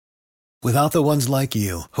Without the ones like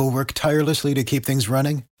you, who work tirelessly to keep things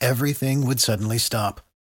running, everything would suddenly stop.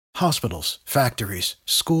 Hospitals, factories,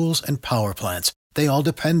 schools, and power plants, they all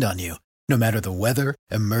depend on you. No matter the weather,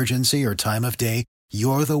 emergency, or time of day,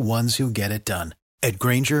 you're the ones who get it done. At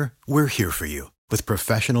Grainger, we're here for you with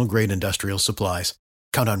professional-grade industrial supplies.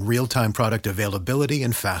 Count on real-time product availability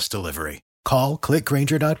and fast delivery. Call,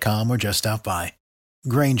 clickgrainger.com, or just stop by.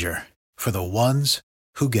 Grainger, for the ones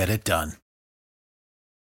who get it done.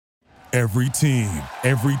 Every team,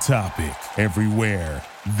 every topic, everywhere.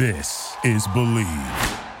 This is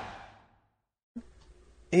Believe.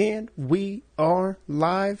 And we are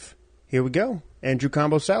live. Here we go. Andrew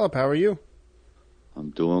Combo Salop, how are you? I'm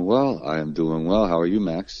doing well. I am doing well. How are you,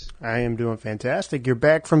 Max? I am doing fantastic. You're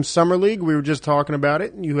back from Summer League. We were just talking about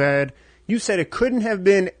it. You said it couldn't have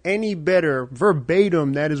been any better.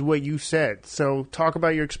 Verbatim, that is what you said. So talk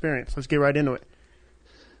about your experience. Let's get right into it.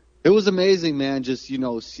 It was amazing, man, just,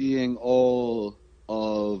 seeing all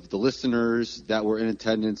of the listeners that were in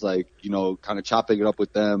attendance, kind of chopping it up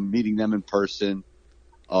with them, meeting them in person.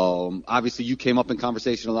 Obviously, you came up in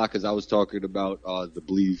conversation a lot because I was talking about the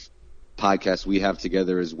Believe podcast we have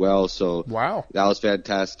together as well. So wow, that was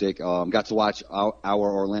fantastic. Got to watch our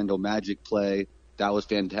Orlando Magic play. That was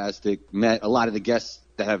fantastic. Met a lot of the guests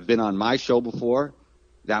that have been on my show before.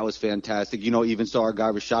 That was fantastic. Even saw our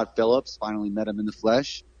guy Rashad Phillips. Finally met him in the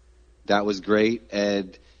flesh. That was great.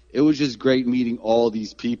 And it was just great meeting all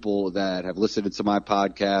these people that have listened to my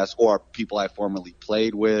podcast or people I formerly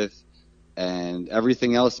played with and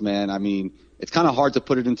everything else, man. I mean, it's kind of hard to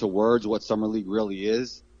put it into words what Summer League really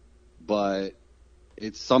is, but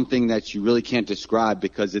it's something that you really can't describe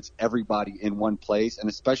because it's everybody in one place. And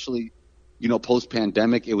especially,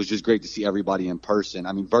 post-pandemic, it was just great to see everybody in person.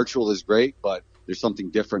 I mean, virtual is great, but there's something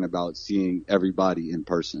different about seeing everybody in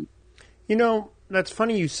person. That's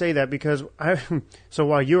funny you say that because so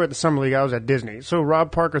while you were at the Summer League, I was at Disney. So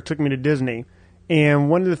Rob Parker took me to Disney, and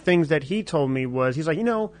one of the things that he told me was, he's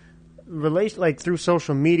like, through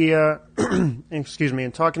social media, excuse me,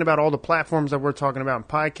 and talking about all the platforms that we're talking about in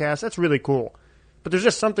podcasts, that's really cool. But there's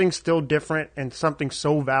just something still different and something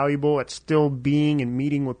so valuable at still being and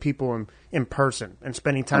meeting with people in person and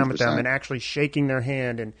spending time 100%. With them and actually shaking their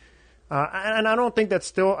hand. And I don't think that's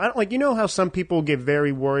still, how some people get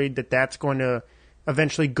very worried that that's going to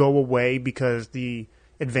eventually go away because the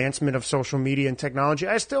advancement of social media and technology.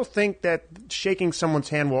 I still think that shaking someone's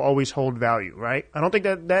hand will always hold value, right? I don't think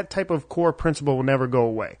that type of core principle will never go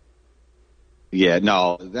away. Yeah,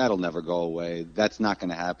 no, that'll never go away. That's not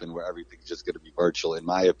going to happen where everything's just going to be virtual, in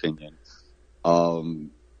my opinion,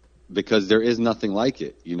 because there is nothing like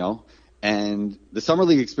it, And the Summer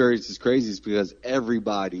League experience is crazy because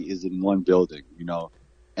everybody is in one building,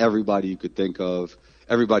 everybody you could think of,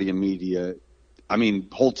 everybody in media. I mean,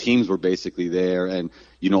 whole teams were basically there, and,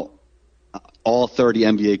 all 30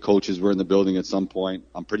 NBA coaches were in the building at some point.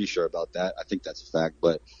 I'm pretty sure about that. I think that's a fact.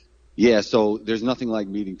 But, yeah, so there's nothing like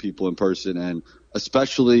meeting people in person, and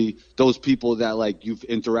especially those people that, you've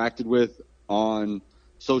interacted with on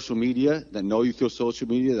social media, that know you through social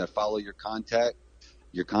media, that follow your content,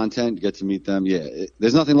 you get to meet them. Yeah,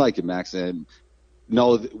 there's nothing like it, Max. And,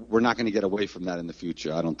 no, we're not going to get away from that in the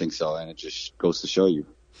future. I don't think so, and it just goes to show you.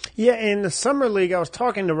 Yeah, in the Summer League, I was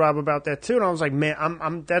talking to Rob about that too, and I was like,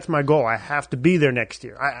 man, that's my goal. I have to be there next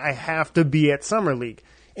year. I have to be at Summer League.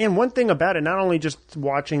 And one thing about it, not only just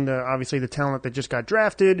watching obviously the talent that just got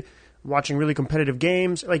drafted, watching really competitive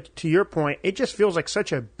games, to your point, it just feels like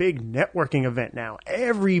such a big networking event now.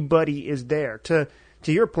 Everybody is there. To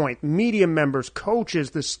your point, media members,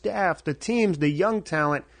 coaches, the staff, the teams, the young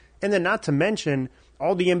talent, and then not to mention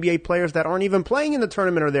all the NBA players that aren't even playing in the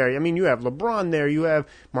tournament are there. I mean, you have LeBron there. You have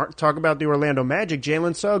talk about the Orlando Magic,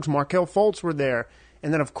 Jalen Suggs, Markelle Fultz were there.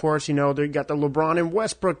 And then, of course, they got the LeBron and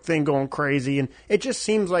Westbrook thing going crazy. And it just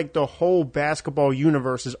seems like the whole basketball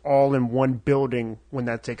universe is all in one building when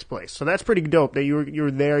that takes place. So that's pretty dope that you were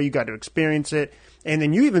there. You got to experience it. And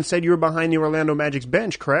then you even said you were behind the Orlando Magic's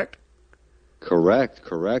bench, correct? Correct.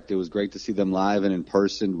 It was great to see them live and in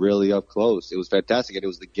person, really up close. It was fantastic. And it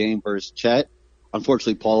was the game versus Chet.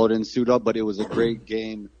 Unfortunately, Paulo didn't suit up, but it was a great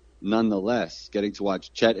game nonetheless, getting to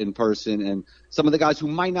watch Chet in person and some of the guys who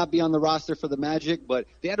might not be on the roster for the Magic, but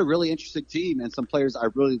they had a really interesting team and some players I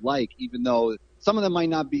really like, even though some of them might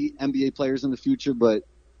not be NBA players in the future. But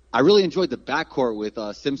I really enjoyed the backcourt with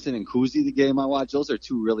Simpson and Kuzi, the game I watched. Those are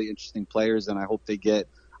two really interesting players, and I hope they get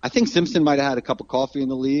 – I think Simpson might have had a cup of coffee in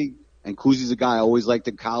the league, and Kuzi's a guy I always liked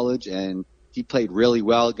in college, and he played really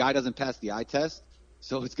well. The guy doesn't pass the eye test,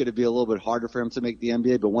 so it's going to be a little bit harder for him to make the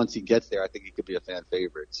NBA. But once he gets there, I think he could be a fan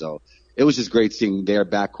favorite. So it was just great seeing their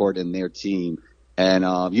backcourt and their team And,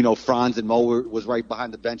 Franz and Mo was right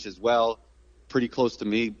behind the bench as well, pretty close to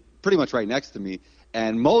me, pretty much right next to me.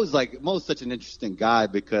 And Mo's such an interesting guy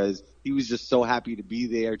because he was just so happy to be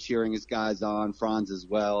there, cheering his guys on, Franz as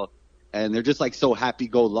well. And they're just like so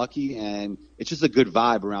happy-go-lucky, and it's just a good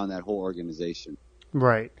vibe around that whole organization.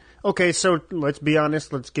 Right. Okay, so let's be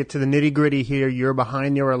honest. Let's get to the nitty-gritty here. You're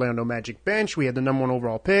behind the Orlando Magic bench. We had the number 1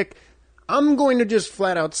 overall pick. I'm going to just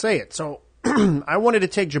flat out say it. So I wanted to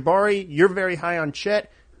take Jabari. You're very high on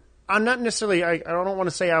Chet. I'm not necessarily, I don't want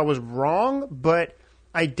to say I was wrong, but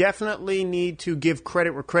I definitely need to give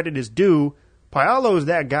credit where credit is due. Paolo is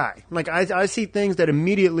that guy. Like, I see things that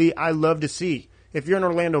immediately I love to see. If you're an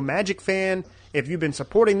Orlando Magic fan, if you've been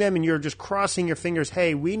supporting them and you're just crossing your fingers,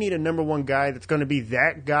 hey, we need a number 1 guy that's going to be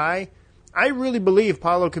that guy, I really believe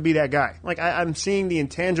Paolo could be that guy. Like, I'm seeing the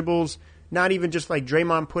intangibles, not even just like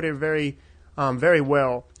Draymond put it very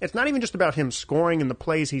well. It's not even just about him scoring and the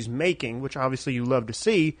plays he's making, which obviously you love to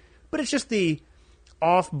see, but it's just the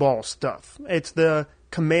off-ball stuff. It's the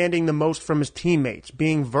commanding the most from his teammates,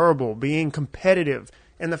 being verbal, being competitive.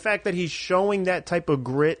 And the fact that he's showing that type of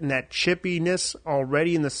grit and that chippiness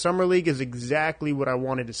already in the Summer League is exactly what I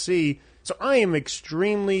wanted to see. So I am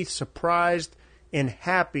extremely surprised and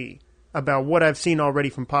happy about what I've seen already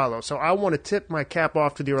from Paolo. So I want to tip my cap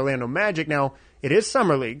off to the Orlando Magic. Now, it is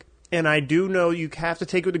Summer League, and I do know you have to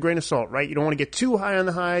take it with a grain of salt, right? You don't want to get too high on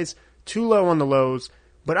the highs, too low on the lows.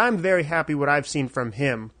 But I'm very happy what I've seen from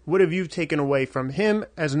him. What have you taken away from him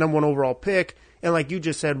as a number 1 overall pick? And like you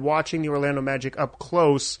just said, watching the Orlando Magic up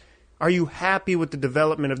close, are you happy with the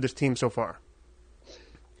development of this team so far?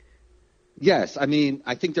 Yes. I mean,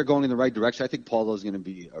 I think they're going in the right direction. I think Paulo's going to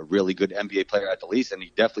be a really good NBA player at the least, and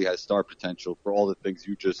he definitely has star potential for all the things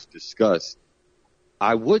you just discussed.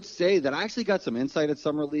 I would say that I actually got some insight at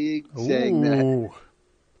Summer League saying that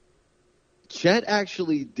Chet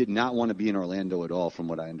actually did not want to be in Orlando at all, from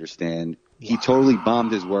what I understand. Wow. He totally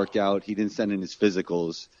bombed his workout. He didn't send in his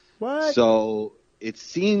physicals. What? So it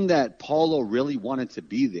seemed that Paolo really wanted to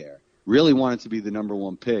be there, really wanted to be the number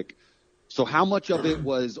 1 pick. So how much of it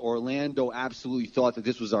was Orlando absolutely thought that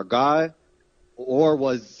this was our guy, or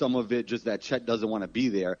was some of it just that Chet doesn't want to be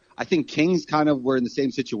there? I think Kings kind of were in the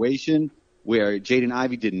same situation where Jaden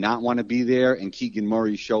Ivey did not want to be there, and Keegan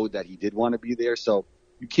Murray showed that he did want to be there. So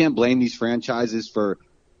you can't blame these franchises for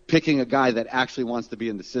picking a guy that actually wants to be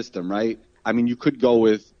in the system, right? I mean, you could go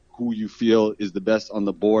with who you feel is the best on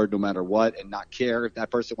the board no matter what and not care if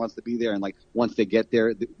that person wants to be there. And, like, once they get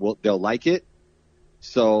there, they'll like it.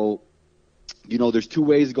 So, there's 2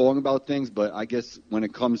 ways going about things, but I guess when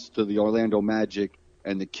it comes to the Orlando Magic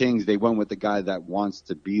and the Kings, they went with the guy that wants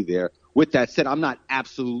to be there. With that said, I'm not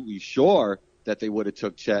absolutely sure that they would have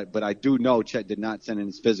took Chet, but I do know Chet did not send in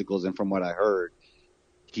his physicals, and from what I heard,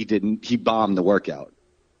 he bombed the workout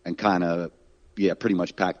and kind of, pretty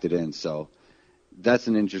much packed it in. So that's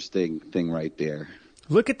an interesting thing right there.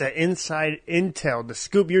 Look at the inside intel, the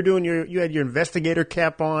scoop. You're doing you had your investigator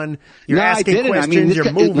cap on. You're asking questions. I mean,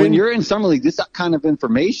 you're moving. When you're in Summer League, this kind of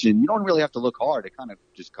information, you don't really have to look hard. It kind of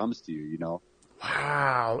just comes to you,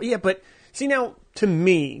 Wow. Yeah, but see, now, to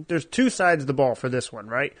me, there's 2 sides of the ball for this one,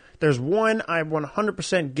 right? There's one, I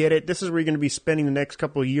 100% get it. This is where you're going to be spending the next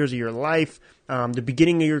couple of years of your life. The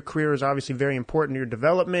beginning of your career is obviously very important to your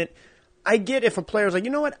development. I get if a player's like,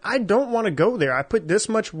 you know what, I don't want to go there. I put this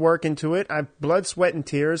much work into it. I've blood, sweat, and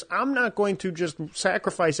tears. I'm not going to just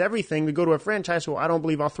sacrifice everything to go to a franchise who I don't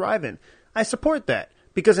believe I'll thrive in. I support that.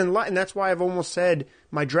 Because and that's why I've almost said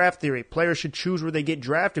my draft theory. Players should choose where they get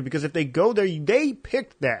drafted, because if they go there, they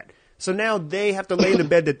picked that. So now they have to lay in the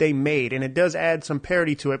bed that they made, and it does add some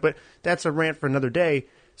parity to it, but that's a rant for another day.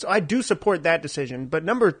 So I do support that decision. But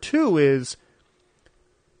number 2 is,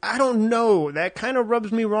 I don't know, that kind of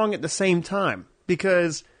rubs me wrong at the same time,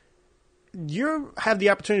 because you have the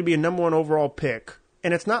opportunity to be a number 1 overall pick,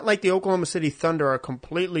 and it's not like the Oklahoma City Thunder are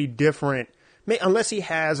completely different, unless he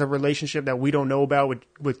has a relationship that we don't know about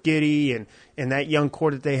with Giddey and that young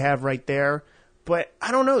core that they have right there. But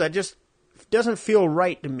I don't know, that just doesn't feel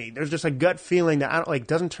right to me. There's just a gut feeling that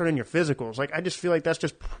doesn't turn in your physicals. Like, I just feel like that's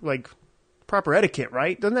just like proper etiquette,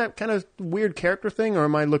 right? Doesn't that kind of weird character thing, or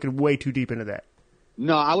am I looking way too deep into that?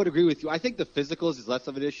 No, I would agree with you. I think the physicals is less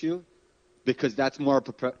of an issue, because that's more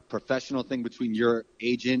a professional thing between your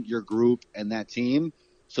agent, your group, and that team.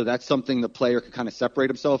 So that's something the player can kind of separate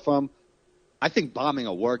himself from. I think bombing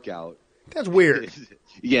a workout, that's weird.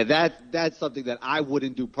 Yeah, that's something that I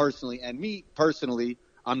wouldn't do personally. And me personally,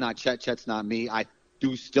 I'm not Chet. Chet's not me. I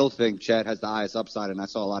do still think Chet has the highest upside, and I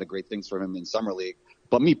saw a lot of great things from him in Summer League.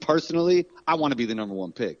 But me personally, I want to be the number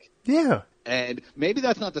 1 pick. Yeah. And maybe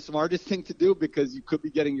that's not the smartest thing to do, because you could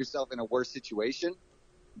be getting yourself in a worse situation.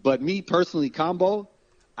 But me personally, Combo,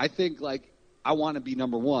 I think like I want to be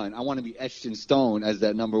number one. I want to be etched in stone as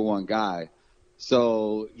that number one guy.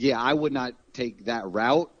 So yeah, I would not take that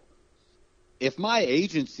route. If my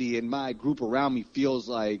agency and my group around me feels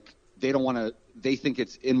like they think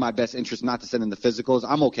it's in my best interest not to send in the physicals,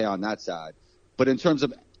 I'm okay on that side. But in terms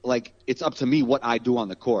of like, it's up to me what I do on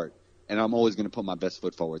the court, and I'm always going to put my best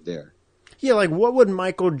foot forward there. Yeah, like what would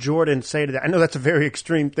Michael Jordan say to that? I know that's a very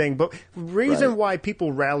extreme thing, but the reason why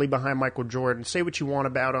people rally behind Michael Jordan, say what you want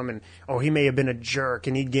about him, and he may have been a jerk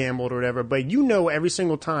and he gambled or whatever, but every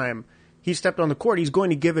single time he stepped on the court, he's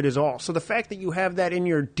going to give it his all. So the fact that you have that in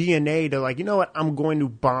your DNA to like, you know what, I'm going to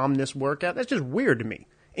bomb this workout, that's just weird to me.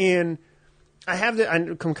 And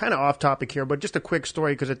I'm kind of off topic here, but just a quick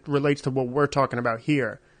story because it relates to what we're talking about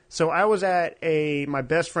here. So I was at my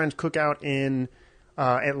best friend's cookout in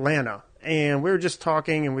Atlanta, and we were just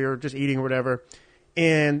talking and we were just eating or whatever,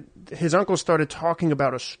 and his uncle started talking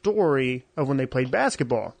about a story of when they played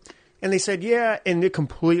basketball. And they said, yeah, and it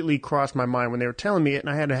completely crossed my mind when they were telling me it, and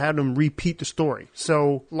I had to have them repeat the story.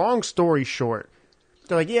 So, long story short,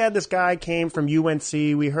 they're like, yeah, this guy came from UNC.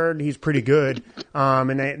 We heard he's pretty good.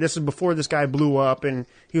 This is before this guy blew up, and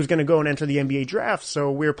he was going to go and enter the NBA draft.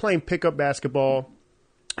 So we were playing pickup basketball.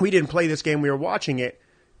 We didn't play this game. We were watching it,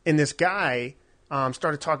 and this guy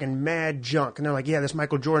started talking mad junk. And they're like, yeah, this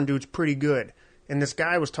Michael Jordan dude's pretty good. And this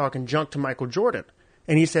guy was talking junk to Michael Jordan.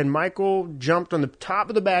 And he said Michael jumped on the top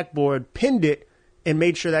of the backboard, pinned it, and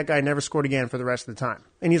made sure that guy never scored again for the rest of the time.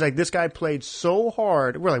 And he's like, this guy played so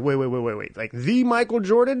hard. We're like, wait. Like, the Michael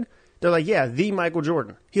Jordan? They're like, yeah, the Michael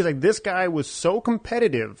Jordan. He's like, this guy was so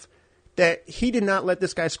competitive that he did not let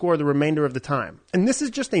this guy score the remainder of the time. And this is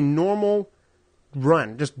just a normal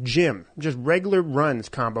run, just regular runs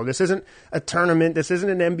combo. This isn't a tournament. This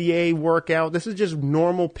isn't an NBA workout. This is just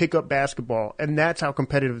normal pickup basketball. And that's how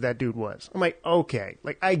competitive that dude was. I'm like, okay,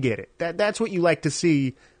 like I get it. That's what you like to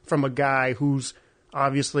see from a guy who's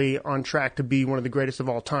obviously on track to be one of the greatest of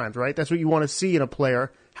all times, right? That's what you want to see in a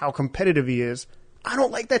player, how competitive he is. I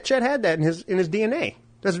don't like that Chet had that in his DNA.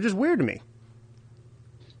 That's just weird to me.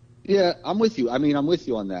 Yeah, I'm with you. I mean, I'm with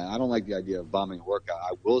you on that. I don't like the idea of bombing a workout.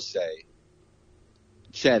 I will say,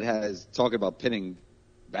 Chet has, talking about pinning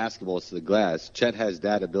basketballs to the glass, Chet has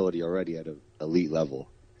that ability already at an elite level.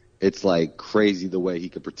 It's like crazy the way he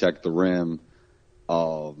could protect the rim.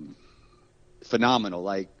 Phenomenal.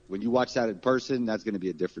 Like when you watch that in person, that's going to be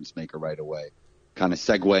a difference maker right away. Kind of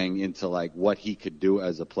segueing into like what he could do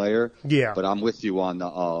as a player. Yeah. But I'm with you on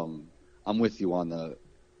the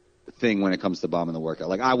thing when it comes to bombing the workout.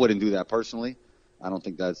 Like I wouldn't do that personally. I don't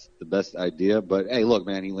think that's the best idea. But hey, look,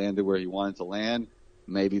 man, he landed where he wanted to land.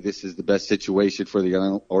 Maybe this is the best situation for the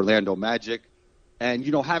Orlando Magic. And,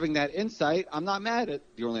 having that insight, I'm not mad at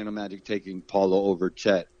the Orlando Magic taking Paulo over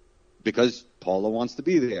Chet because Paulo wants to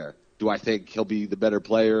be there. Do I think he'll be the better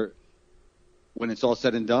player when it's all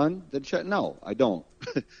said and done than Chet? No, I don't.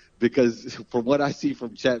 Because from what I see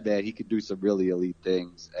from Chet, man, he could do some really elite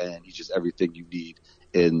things, and he's just everything you need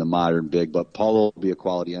in the modern big. But Paulo will be a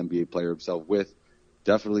quality NBA player himself with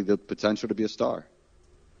definitely the potential to be a star.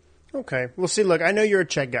 Okay. Well, see, look, I know you're a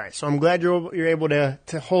Chet guy, so I'm glad you're able to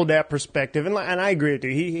hold that perspective. And I agree with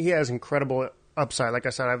you. He has incredible upside. Like I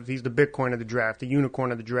said, he's the Bitcoin of the draft, the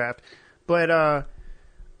unicorn of the draft. But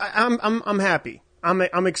I'm happy.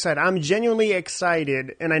 I'm excited. I'm genuinely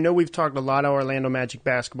excited. And I know we've talked a lot of Orlando Magic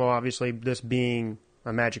basketball, obviously this being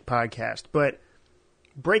a Magic podcast. But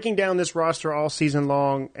breaking down this roster all season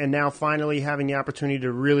long and now finally having the opportunity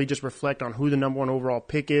to really just reflect on who the number one overall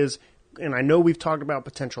pick is, and I know we've talked about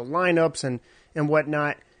potential lineups and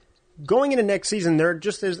whatnot. Going into next season, there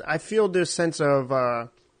just is, I feel this sense of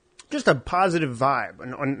just a positive vibe,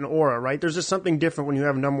 an aura, right? There's just something different when you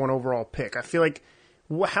have a number one overall pick. I feel like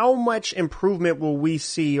how much improvement will we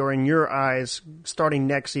see, or in your eyes, starting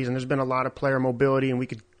next season? There's been a lot of player mobility, and we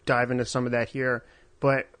could dive into some of that here.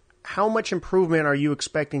 But how much improvement are you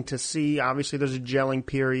expecting to see? Obviously, there's a gelling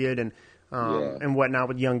period and whatnot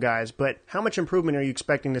with young guys. But how much improvement are you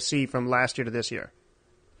expecting to see from last year to this year?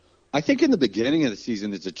 I think in the beginning of the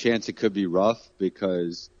season, there's a chance it could be rough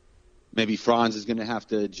because maybe Franz is going to have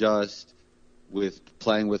to adjust with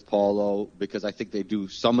playing with Paulo because I think they do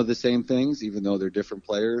some of the same things, even though they're different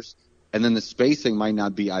players. And then the spacing might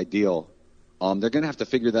not be ideal. They're going to have to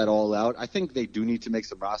figure that all out. I think they do need to make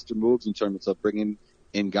some roster moves in terms of bringing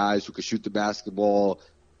in guys who could shoot the basketball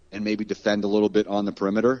and maybe defend a little bit on the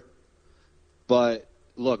perimeter. But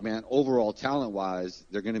look, man, overall talent-wise,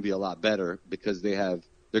 they're going to be a lot better because they're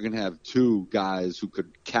going to have two guys who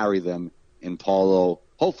could carry them in Paulo,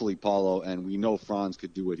 hopefully Paulo, and we know Franz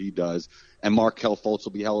could do what he does. And Markelle Fultz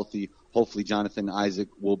will be healthy. Hopefully Jonathan Isaac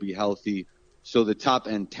will be healthy. So the top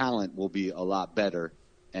end talent will be a lot better,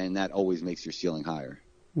 and that always makes your ceiling higher.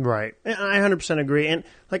 Right. And I 100% agree. And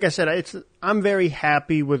like I said, I'm very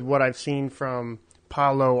happy with what I've seen from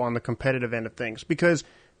Paolo on the competitive end of things because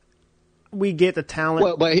we get the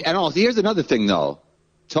talent. Well, and also, here's another thing, though.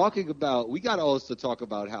 We got to also talk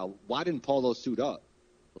about why didn't Paolo suit up?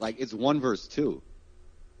 Like, it's 1 versus 2.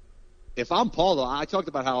 If I'm Paolo, I talked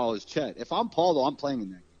about how I was Chet. If I'm Paolo, I'm playing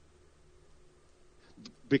in that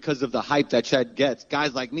game. Because of the hype that Chet gets.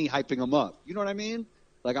 Guys like me hyping him up. You know what I mean?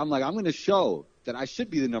 Like, I'm going to show that I should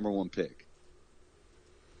be the number 1 pick.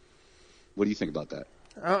 What do you think about that?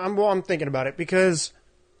 I'm thinking about it because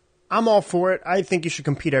I'm all for it. I think you should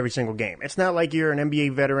compete every single game. It's not like you're an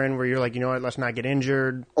NBA veteran where you're like, you know what, let's not get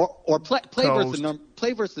injured. Or play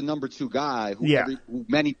versus the number 2 guy who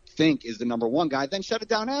many think is the number 1 guy, then shut it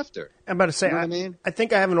down after. I'm about to say, you know I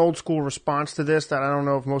think I have an old school response to this that I don't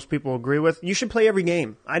know if most people agree with. You should play every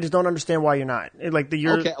game. I just don't understand why you're not.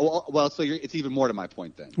 Okay, so it's even more to my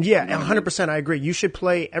point then. Yeah, 100% I agree. You should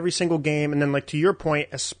play every single game, and then like to your point,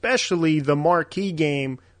 especially the marquee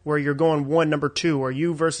game where you're going 1, number 2, or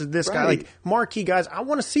you versus this guy. Like, marquee guys, I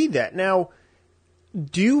want to see that. Now,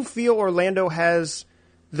 do you feel Orlando has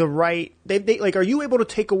the right... are you able to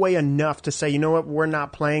take away enough to say, you know what, we're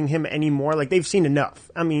not playing him anymore? Like, they've seen enough.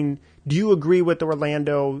 I mean, do you agree with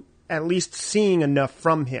Orlando at least seeing enough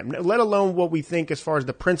from him, let alone what we think as far as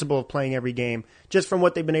the principle of playing every game, just from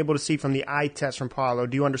what they've been able to see from the eye test from Paolo?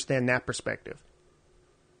 Do you understand that perspective?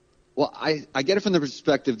 Well, I get it from the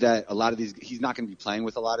perspective that a lot of he's not going to be playing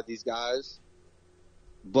with a lot of these guys.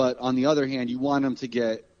 But on the other hand, you want him to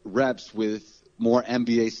get reps with more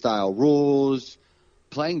NBA-style rules.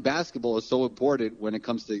 Playing basketball is so important when it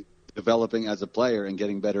comes to developing as a player and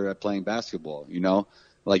getting better at playing basketball, you know?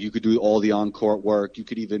 Like, you could do all the on-court work. You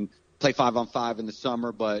could even play 5-on-5 in the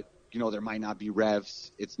summer, but, you know, there might not be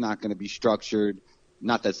refs. It's not going to be structured.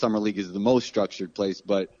 Not that Summer League is the most structured place,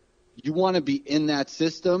 but you want to be in that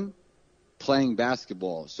system playing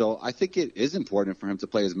basketball. So I think it is important for him to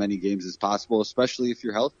play as many games as possible, especially if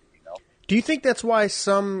you're healthy, you know? Do you think that's why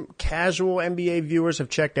some casual NBA viewers have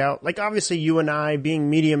checked out? Like, obviously, you and I, being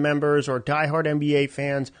media members or diehard NBA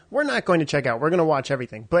fans, we're not going to check out. We're going to watch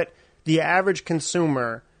everything. But the average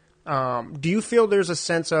consumer, do you feel there's a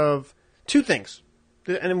sense of two things?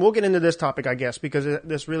 And we'll get into this topic, I guess, because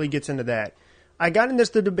this really gets into that. I got in this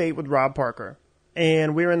debate with Rob Parker,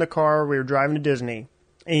 and we were in the car. We were driving to Disney.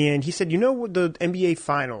 And he said, you know, the NBA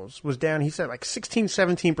Finals was down, he said, like 16,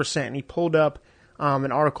 17%. And he pulled up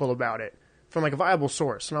an article about it from, like, a viable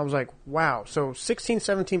source. And I was like, wow. So 16,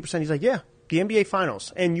 17%. He's like, yeah, the NBA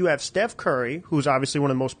Finals. And you have Steph Curry, who's obviously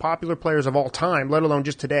one of the most popular players of all time, let alone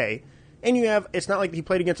just today. And you have, it's not like he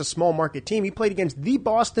played against a small market team. He played against the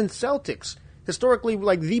Boston Celtics. Historically,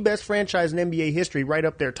 like, the best franchise in NBA history, right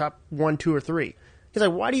up there, top 1, 2, or 3. He's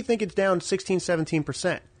like, why do you think it's down 16,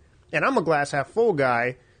 17%? And I'm a glass half full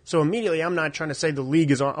guy, so immediately I'm not trying to say the league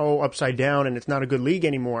is upside down and it's not a good league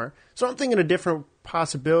anymore. So I'm thinking of different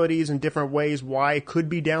possibilities and different ways why it could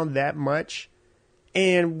be down that much.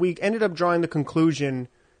 And we ended up drawing the conclusion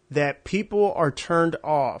that people are turned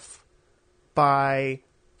off by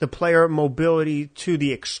the player mobility to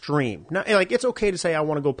the extreme. Now, like, it's okay to say, I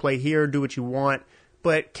want to go play here, do what you want.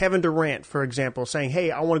 But Kevin Durant, for example, saying,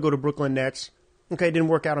 hey, I want to go to Brooklyn Nets. Okay, it didn't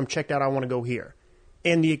work out. I'm checked out. I want to go here.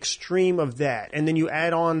 And the extreme of that. And then you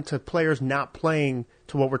add on to players not playing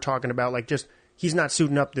to what we're talking about, like just he's not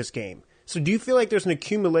suiting up this game. So do you feel like there's an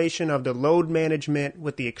accumulation of the load management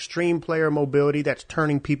with the extreme player mobility that's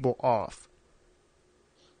turning people off?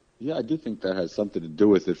 Yeah, I do think that has something to do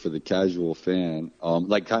with it for the casual fan.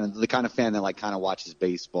 Like the kind of fan that like kind of watches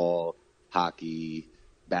baseball, hockey,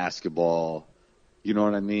 basketball. You know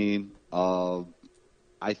what I mean?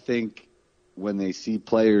 I think when they see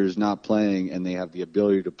players not playing and they have the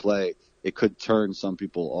ability to play, it could turn some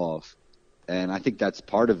people off. And I think that's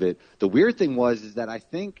part of it. The weird thing is that I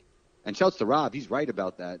think, and shouts to Rob, he's right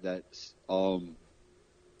about that,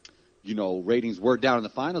 you know, ratings were down in the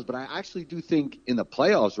finals, but I actually do think in the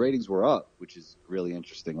playoffs ratings were up, which is really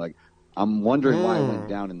interesting. Like, I'm wondering why it went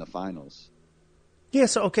down in the finals. Yeah,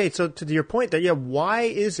 so to your point there, why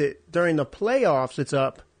is it during the playoffs it's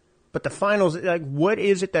up, but the finals, like, what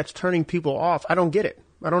is it that's turning people off? I don't get it.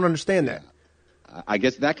 I don't understand that. I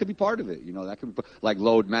guess that could be part of it. You know, that could be like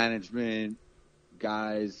load management,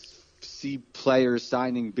 guys see players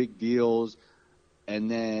signing big deals and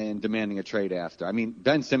then demanding a trade after. I mean,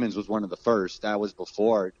 Ben Simmons was one of the first. That was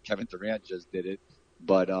before Kevin Durant just did it.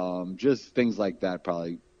 But just things like that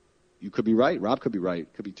probably, you could be right. Rob could be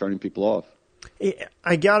right. Could be turning people off.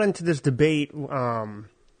 I got into this debate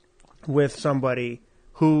with somebody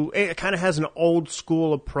who kind of has an old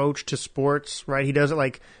school approach to sports, right? He does it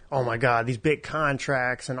like, oh my God, these big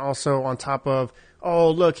contracts, and also on top of,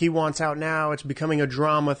 oh look, he wants out now. It's becoming a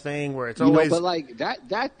drama thing where it's always. But like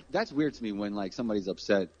that's weird to me when like somebody's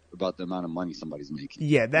upset about the amount of money somebody's making.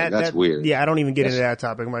 Yeah, that's weird. Yeah, I don't even get into that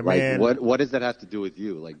topic. I'm like, man, what does that have to do with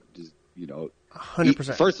you? Like, just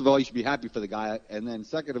 100%. First of all, you should be happy for the guy, and then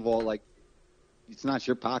second of all, like, it's not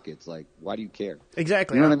your pockets. Like, why do you care?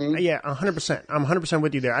 Exactly. You know what I mean? Yeah, 100%. I'm 100%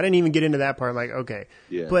 with you there. I didn't even get into that part. I'm like, okay.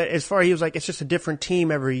 Yeah. But as far as he was like, it's just a different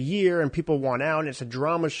team every year, and people want out, and it's a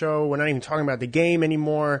drama show. We're not even talking about the game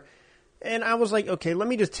anymore. And I was like, okay, let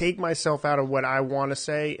me just take myself out of what I want to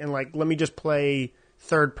say, and like, let me just play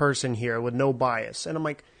third person here with no bias. And I'm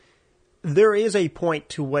like, there is a point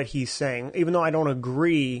to what he's saying. Even though I don't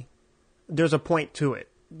agree, there's a point to it.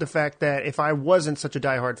 The fact that if I wasn't such a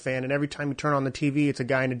diehard fan, and every time you turn on the TV, it's a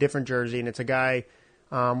guy in a different jersey, and it's a guy,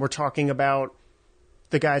 we're talking about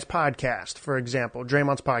the guy's podcast, for example,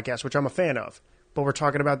 Draymond's podcast, which I'm a fan of, but we're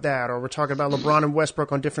talking about that, or we're talking about LeBron and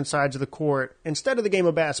Westbrook on different sides of the court, instead of the game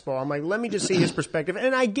of basketball. I'm like, let me just see his perspective.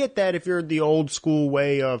 And I get that if you're the old school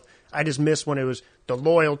way of, I just miss when it was the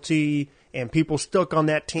loyalty and people stuck on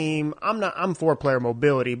that team. I'm for player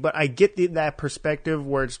mobility, but I get that perspective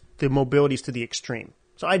where it's the mobility's to the extreme.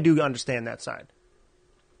 So I do understand that side.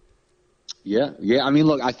 Yeah. I mean,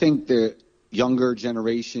 look, I think the younger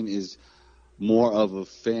generation is more of a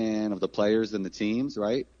fan of the players than the teams,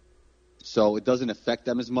 right? So it doesn't affect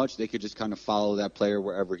them as much. They could just kind of follow that player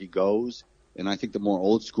wherever he goes. And I think the more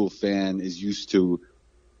old school fan is used to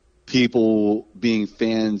people being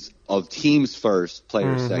fans of teams first,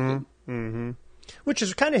 players second. Mm-hmm. Which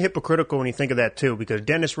is kind of hypocritical when you think of that, too, because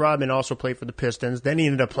Dennis Rodman also played for the Pistons. Then he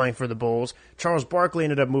ended up playing for the Bulls. Charles Barkley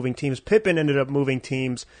ended up moving teams. Pippen ended up moving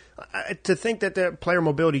teams. To think that the player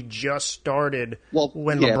mobility just started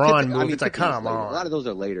when LeBron moved, it's like, come on. A lot of those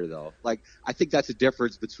are later, though. Like, I think that's a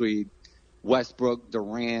difference between Westbrook,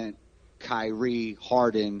 Durant, Kyrie,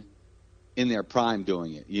 Harden in their prime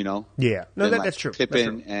doing it, you know? Yeah. No, that's true.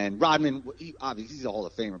 Pippen and Rodman, obviously he's a Hall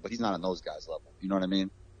of Famer, but he's not on those guys' level. You know what I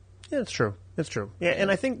mean? Yeah, it's true. It's true. Yeah, and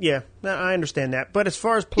I think, I understand that. But as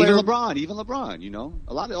far as players... Even LeBron, you know?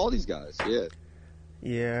 All these guys, yeah.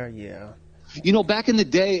 Yeah. You know, back in the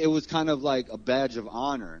day, it was kind of like a badge of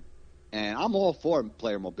honor. And I'm all for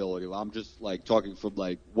player mobility. I'm just, like, talking from,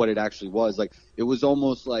 like, what it actually was. Like, it was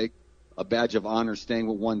almost like a badge of honor staying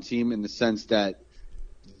with one team in the sense that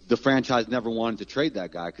the franchise never wanted to trade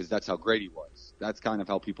that guy because that's how great he was. That's kind of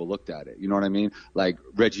how people looked at it. You know what I mean? Like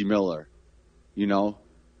Reggie Miller, you know?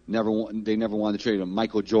 They never wanted to trade him.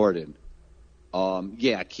 Michael Jordan.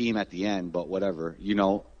 Akeem at the end, but whatever. You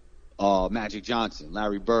know, Magic Johnson,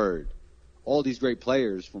 Larry Bird. All these great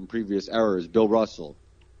players from previous eras. Bill Russell.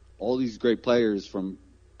 All these great players from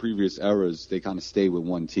previous eras, they kind of stay with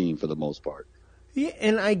one team for the most part. Yeah,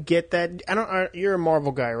 and I get that. You're a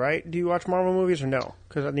Marvel guy, right? Do you watch Marvel movies or no?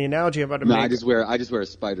 Because the analogy I'm about to make. No, I just wear a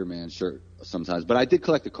Spider-Man shirt sometimes. But I did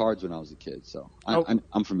collect the cards when I was a kid, so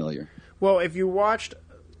I'm familiar. Well, if you watched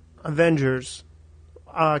Avengers,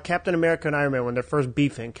 Captain America and Iron Man, when they're first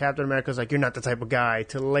beefing, Captain America's like, you're not the type of guy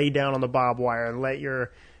to lay down on the barbed wire and let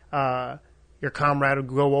your comrade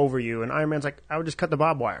go over you. And Iron Man's like, I would just cut the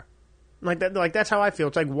barbed wire. Like that's how I feel.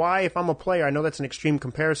 It's like, why, if I'm a player, I know that's an extreme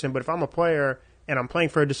comparison, but if I'm a player and I'm playing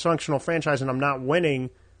for a dysfunctional franchise and I'm not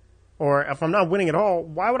winning, or if I'm not winning at all,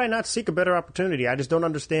 why would I not seek a better opportunity? I just don't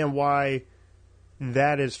understand why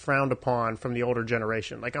that is frowned upon from the older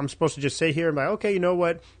generation. Like, I'm supposed to just sit here and be like, okay, you know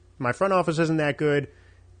what? My front office isn't that good.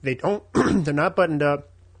 They're not buttoned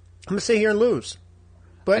up. I'm going to sit here and lose.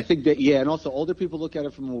 But I think that, and also older people look at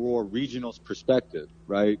it from a more regional perspective,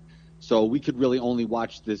 right? So we could really only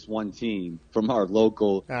watch this one team from our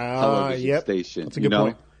local television station. That's a good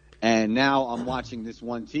point. And now I'm watching this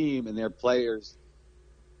one team and their players.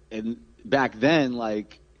 And back then,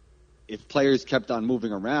 like, if players kept on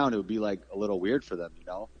moving around, it would be like a little weird for them, you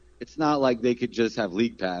know? It's not like they could just have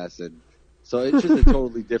league pass, and so it's just a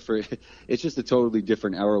totally different. It's just a totally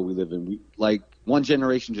different era we live in. One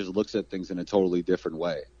generation just looks at things in a totally different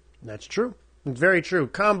way. That's true. It's very true.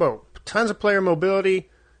 Combo, tons of player mobility.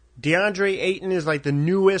 DeAndre Ayton is like the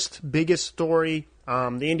newest, biggest story.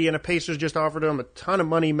 The Indiana Pacers just offered him a ton of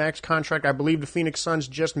money, max contract. I believe the Phoenix Suns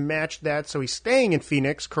just matched that, so he's staying in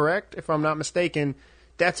Phoenix, correct? If I'm not mistaken.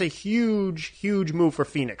 That's a huge, huge move for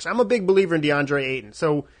Phoenix. I'm a big believer in DeAndre Ayton.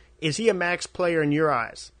 So is he a max player in your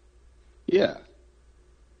eyes? Yeah.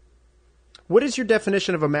 What is your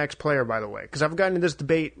definition of a max player, by the way? Because I've gotten into this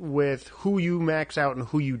debate with who you max out and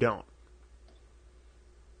who you don't.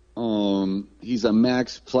 He's a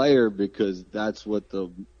max player because that's what the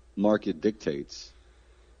market dictates.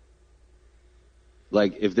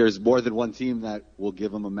 Like, if there's more than one team that will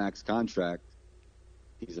give him a max contract,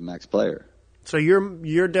 he's a max player. So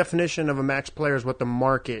your definition of a max player is what the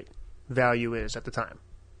market value is at the time.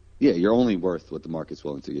 Yeah, you're only worth what the market's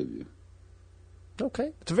willing to give you.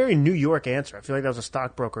 Okay. It's a very New York answer. I feel like that was a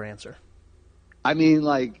stockbroker answer. I mean,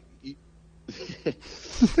 like,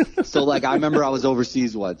 so, like, I remember I was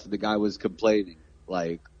overseas once. The guy was complaining,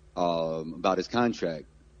 like, about his contract.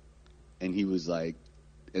 And he was like,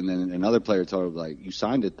 and then another player told him, like, you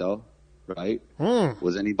signed it, though, right?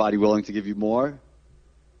 Was anybody willing to give you more?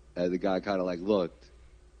 And the guy kind of, like, looked.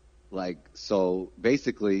 Like, so,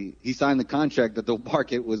 basically, he signed the contract that the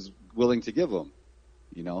market was willing to give him,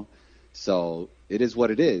 you know? So, it is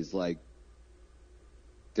what it is. Like,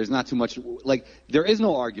 there's not too much, like, there is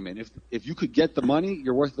no argument. If you could get the money,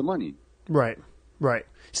 you're worth the money. Right.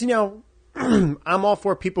 See, now, I'm all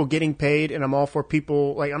for people getting paid, and I'm all for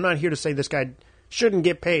people, like, I'm not here to say this guy shouldn't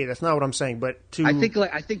get paid. That's not what I'm saying, but I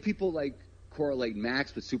think people, like, correlate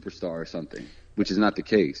max with superstar or something, which is not the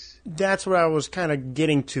case. That's what I was kind of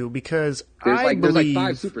getting to, because there's I like believe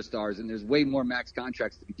 5 superstars, and there's way more max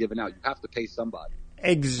contracts to be given out. You have to pay somebody.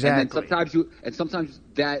 Exactly. And sometimes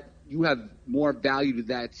that you have more value to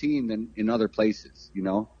that team than in other places, you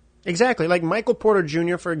know? Exactly. Like Michael Porter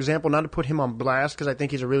Jr., for example, not to put him on blast because I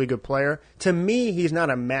think he's a really good player. To me, he's not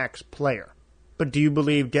a max player. But do you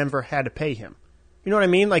believe Denver had to pay him? You know what I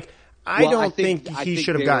mean? Like, I think he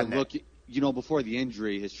should have gotten it. You know, before the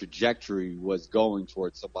injury, his trajectory was going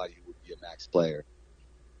towards somebody who would be a max player.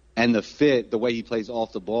 And the fit, the way he plays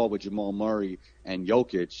off the ball with Jamal Murray and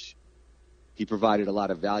Jokic, he provided a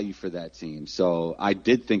lot of value for that team. So I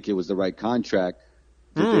did think it was the right contract.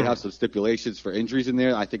 Did they have some stipulations for injuries in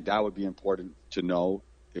there? I think that would be important to know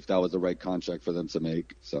if that was the right contract for them to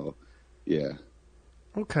make. So, yeah.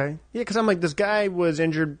 Okay. Yeah, because I'm like, this guy was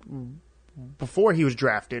injured before he was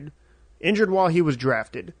drafted, injured while he was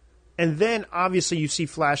drafted, and then obviously you see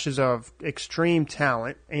flashes of extreme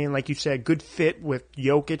talent and, like you said, good fit with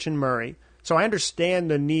Jokic and Murray. So I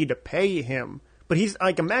understand the need to pay him, but he's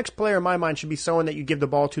like a max player in my mind should be someone that you give the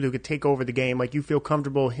ball to who could take over the game, like you feel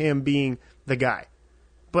comfortable him being the guy.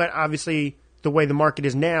 But obviously, the way the market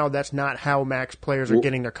is now, that's not how max players are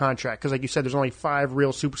getting their contract. Because like you said, there's only 5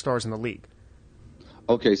 real superstars in the league.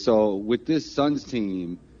 Okay, so with this Suns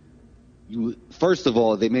team, first of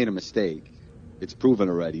all, they made a mistake. It's proven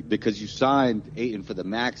already. Because you signed Ayton for the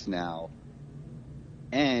max now,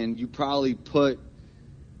 and you probably put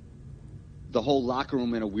the whole locker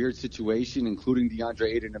room in a weird situation, including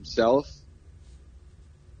DeAndre Ayton himself.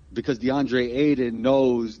 Because DeAndre Ayton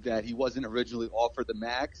knows that he wasn't originally offered the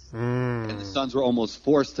max, and the Suns were almost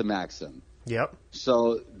forced to max him. Yep.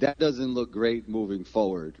 So that doesn't look great moving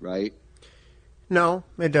forward, right? No,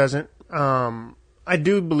 it doesn't. I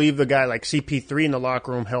do believe the guy like CP3 in the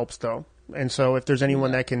locker room helps, though. And so if there's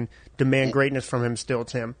anyone that can demand greatness from him, still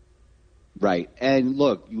it's him. Right. And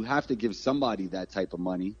look, you have to give somebody that type of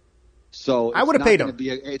money. So I would have paid him.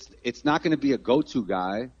 It's not going to be a go-to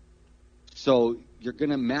guy. So you're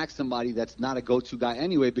going to max somebody that's not a go-to guy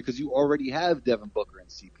anyway because you already have Devin Booker and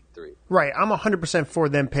CP3. Right. I'm 100% for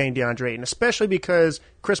them paying DeAndre Ayton, especially because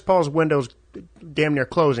Chris Paul's window's damn near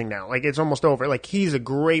closing now. Like, it's almost over. Like, he's a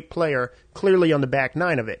great player, clearly on the back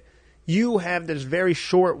 9 of it. You have this very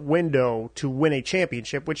short window to win a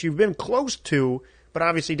championship, which you've been close to, but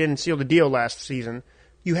obviously didn't seal the deal last season.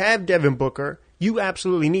 You have Devin Booker. You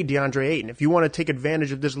absolutely need DeAndre Ayton. If you want to take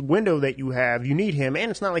advantage of this window that you have, you need him. And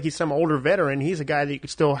it's not like he's some older veteran. He's a guy that you could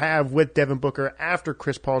still have with Devin Booker after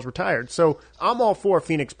Chris Paul's retired. So I'm all for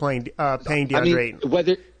Phoenix paying DeAndre Ayton.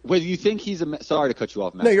 Whether you think he's sorry to cut you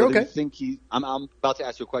off, Max. No, you're okay. I'm about to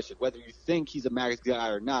ask you a question. Whether you think he's a max guy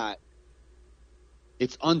or not,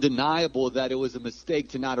 it's undeniable that it was a mistake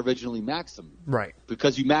to not originally max him. Right.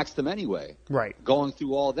 Because you maxed him anyway. Right. Going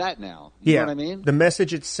through all that now. You know what I mean? The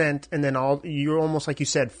message it's sent, and then you're almost, like you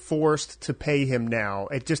said, forced to pay him now.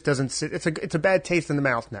 It just doesn't sit. It's a bad taste in the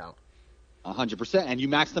mouth now. 100%. And you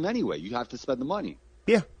maxed them anyway. You have to spend the money.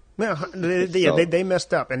 Yeah. Yeah, they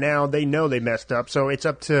messed up, and now they know they messed up. So it's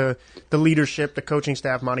up to the leadership, the coaching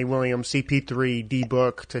staff, Monty Williams, CP3,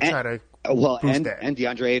 D-Book, to try to boost that. And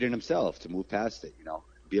DeAndre Ayton himself to move past it,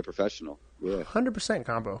 be a professional. Yeah. 100%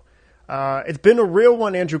 Combo. It's been a real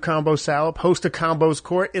one, Andrew Combo Salop, host of Combo's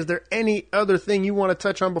Court. Is there any other thing you want to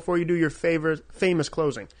touch on before you do your famous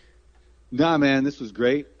closing? Nah, man, this was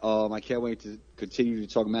great. I can't wait to continue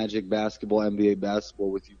to talk Magic basketball, NBA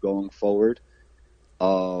basketball with you going forward.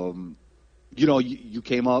 You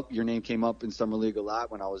came up, your name came up in Summer League a lot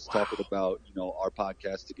when I was talking about, our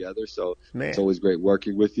podcast together. So It's always great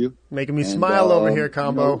working with you. Making me smile over here,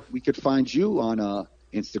 Combo. We could find you on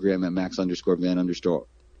Instagram at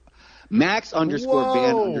Max _ Van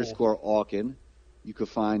 _ Auken. You can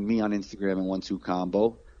find me on Instagram at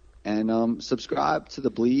 12combo. And subscribe to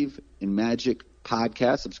the Believe in Magic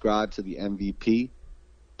podcast. Subscribe to the MVP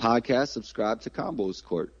podcast. Subscribe to Combo's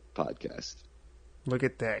Court podcast. Look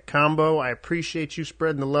at that. Combo, I appreciate you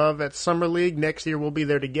spreading the love at Summer League. Next year we'll be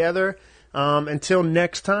there together. Until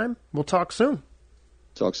next time, we'll talk soon.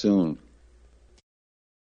 Talk soon.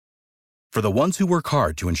 For the ones who work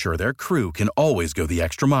hard to ensure their crew can always go the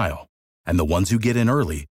extra mile, and the ones who get in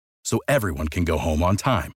early so everyone can go home on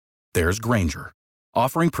time, there's Grainger,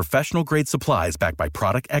 offering professional-grade supplies backed by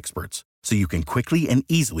product experts so you can quickly and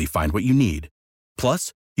easily find what you need.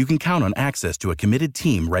 Plus, you can count on access to a committed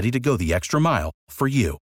team ready to go the extra mile for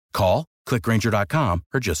you. Call, click Grainger.com,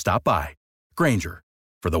 or just stop by. Grainger,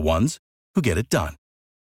 for the ones who get it done.